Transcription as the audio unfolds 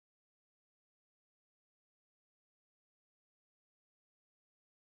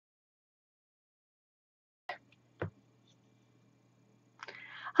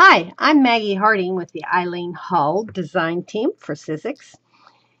Hi, I'm Maggie Harding with the Eileen Hull Design team for Sizzix,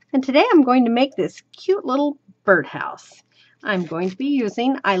 and today I'm going to make this cute little birdhouse. I'm going to be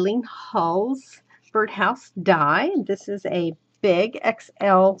using Eileen Hull's birdhouse die. This is a big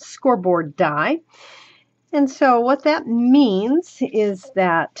XL scoreboard die, and so what that means is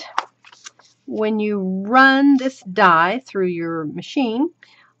that when you run this die through your machine,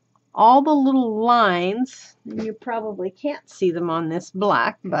 all the little lines, you probably can't see them on this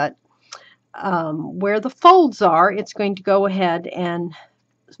black, but where the folds are, it's going to go ahead and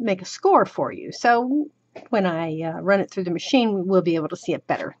make a score for you. So when I run it through the machine, we'll be able to see it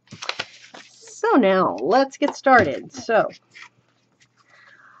better. So now let's get started. So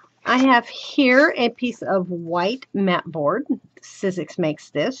I have here a piece of white mat board. Sizzix makes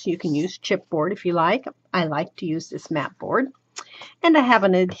this. You can use chipboard if you like. I like to use this mat board. And I have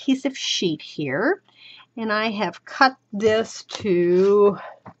an adhesive sheet here, and I have cut this to,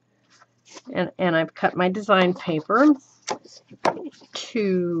 and I've cut my design paper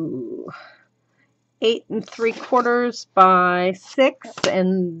to 8 3/4 by 6,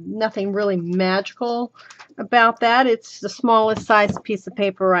 and nothing really magical about that. It's the smallest size piece of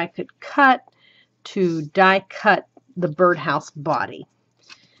paper I could cut to die cut the birdhouse body.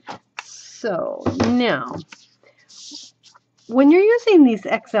 So now, when you're using these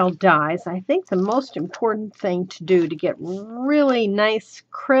XL dies, I think the most important thing to do to get really nice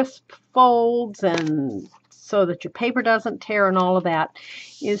crisp folds and so that your paper doesn't tear and all of that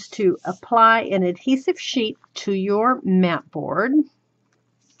is to apply an adhesive sheet to your mat board.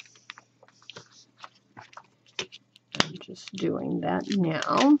 I'm just doing that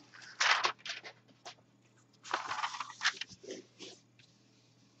now.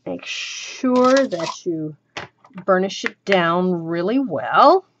 Make sure that you burnish it down really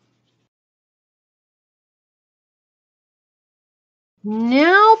well.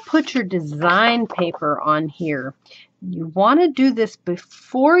 Now put your design paper on here. You want to do this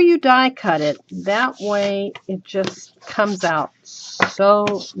before you die cut it. That way it just comes out so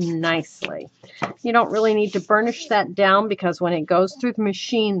nicely. You don't really need to burnish that down because when it goes through the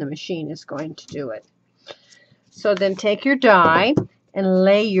machine is going to do it. So then take your die and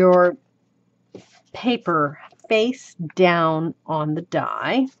lay your paper face down on the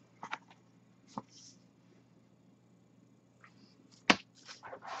die.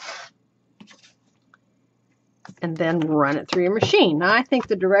 And then run it through your machine. Now, I think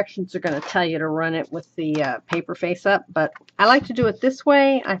the directions are going to tell you to run it with the paper face up, but I like to do it this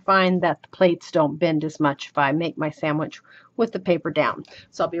way. I find that the plates don't bend as much if I make my sandwich with the paper down.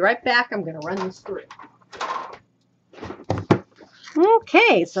 So I'll be right back. I'm going to run this through.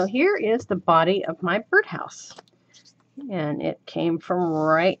 Okay, so here is the body of my birdhouse. And it came from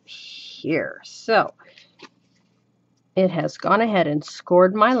right here. So it has gone ahead and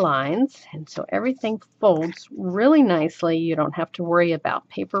scored my lines, and so everything folds really nicely. You don't have to worry about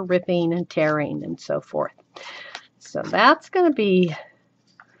paper ripping and tearing and so forth. So that's going to be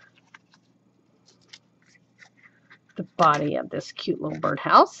the body of this cute little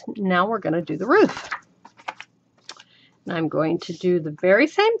birdhouse. Now we're going to do the roof. And I'm going to do the very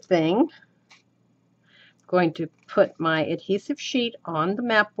same thing. I'm going to put my adhesive sheet on the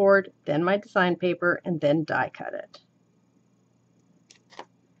mat board, then my design paper, and then die cut it.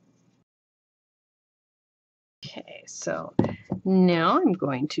 Okay, so now I'm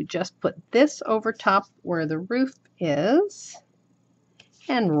going to just put this over top where the roof is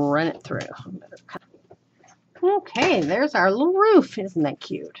and run it through. Okay, there's our little roof. Isn't that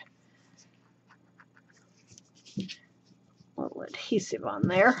cute? A little adhesive on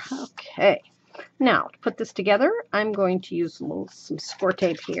there. Okay, now to put this together, I'm going to use some score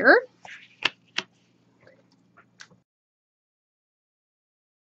tape here.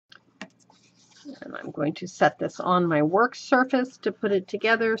 And I'm going to set this on my work surface to put it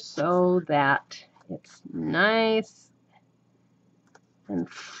together so that it's nice and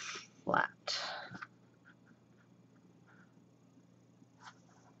flat.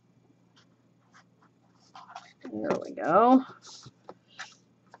 There we go.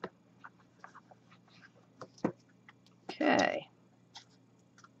 Okay.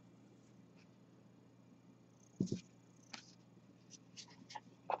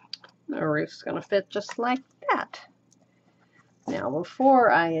 The roof's going to fit just like that. Now, before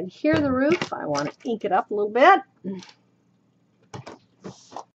I adhere the roof, I want to ink it up a little bit.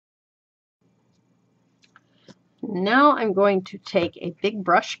 Now I'm going to take a big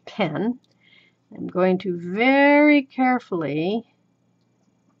brush pen. I'm going to very carefully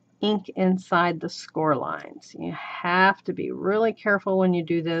ink inside the score lines. You have to be really careful when you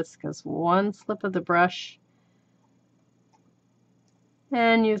do this because one slip of the brush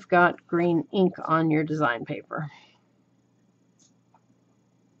And you've got green ink on your design paper.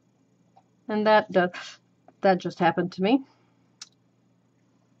 And that just happened to me.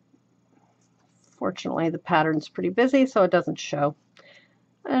 Fortunately, the pattern's pretty busy, so it doesn't show.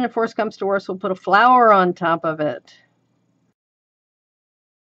 And if worse comes to worse, we'll put a flower on top of it.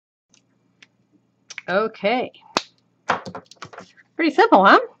 Okay. Pretty simple,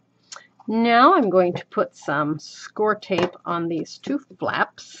 huh? Now I'm going to put some score tape on these two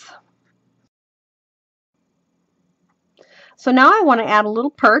flaps. So now I want to add a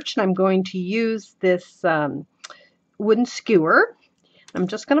little perch, and I'm going to use this wooden skewer. I'm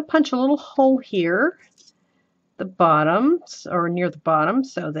just going to punch a little hole here, the bottom, or near the bottom,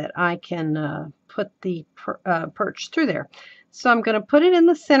 so that I can put the perch through there. So I'm going to put it in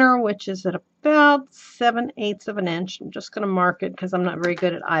the center, which is at about 7/8 of an inch. I'm just going to mark it because I'm not very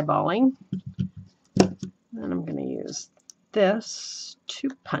good at eyeballing. And I'm going to use this to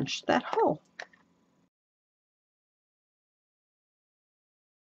punch that hole.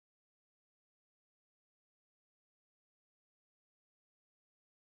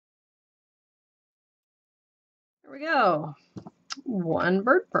 There we go. One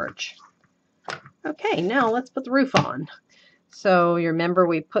bird perch. Okay, now let's put the roof on. So you remember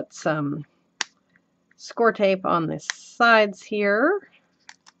we put some score tape on the sides here.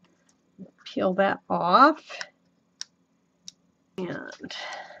 Peel that off. And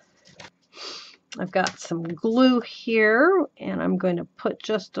I've got some glue here, and I'm going to put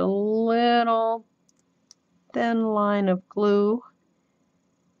just a little thin line of glue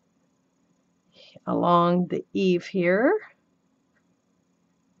along the eave here.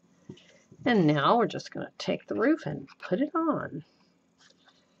 And now we're just going to take the roof and put it on.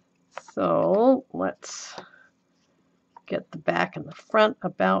 So let's get the back and the front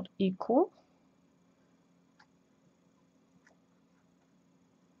about equal.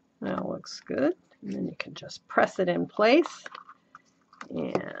 That looks good. And then you can just press it in place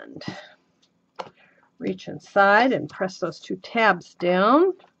and reach inside and press those two tabs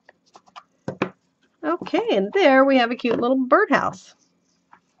down. Okay, and there we have a cute little birdhouse.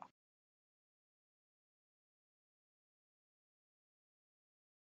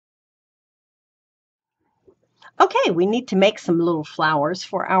 Okay, we need to make some little flowers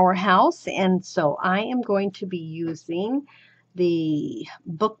for our house, and so I am going to be using the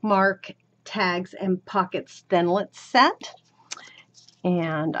bookmark tags and pockets thinlet set.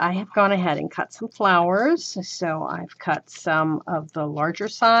 And I have gone ahead and cut some flowers. So I've cut some of the larger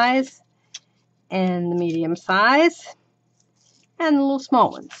size and the medium size and the little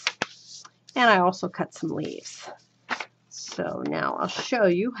small ones. And I also cut some leaves. So now I'll show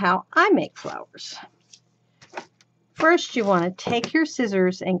you how I make flowers. First, you want to take your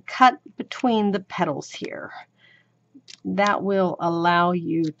scissors and cut between the petals here. That will allow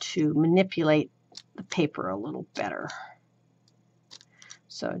you to manipulate the paper a little better.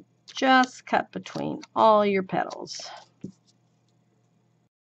 So just cut between all your petals.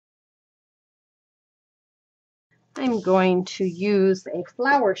 I'm going to use a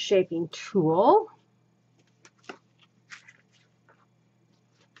flower shaping tool.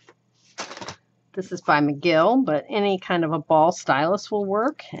 This is by McGill, but any kind of a ball stylus will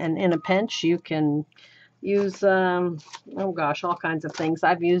work. And in a pinch, you can use, oh gosh, all kinds of things.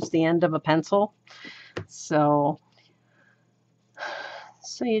 I've used the end of a pencil. So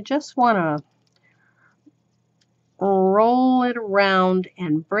you just want to roll it around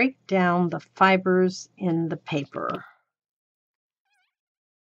and break down the fibers in the paper.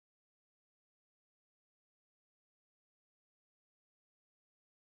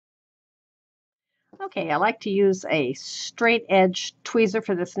 Okay, I like to use a straight edge tweezer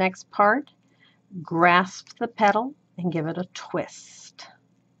for this next part. Grasp the petal and give it a twist.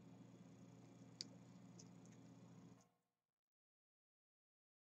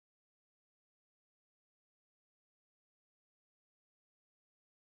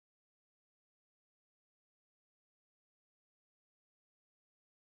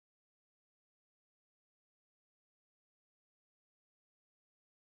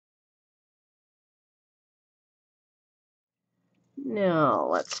 Now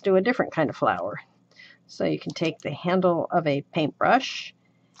let's do a different kind of flower. So you can take the handle of a paintbrush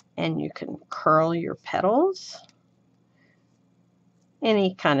and you can curl your petals.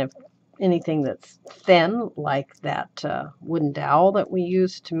 Anything that's thin, like that wooden dowel that we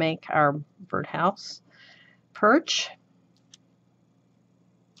use to make our birdhouse perch.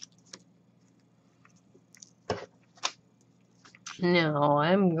 Now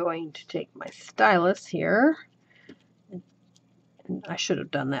I'm going to take my stylus here. I should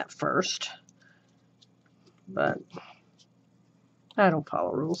have done that first, but I don't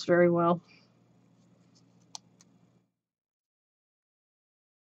follow rules very well.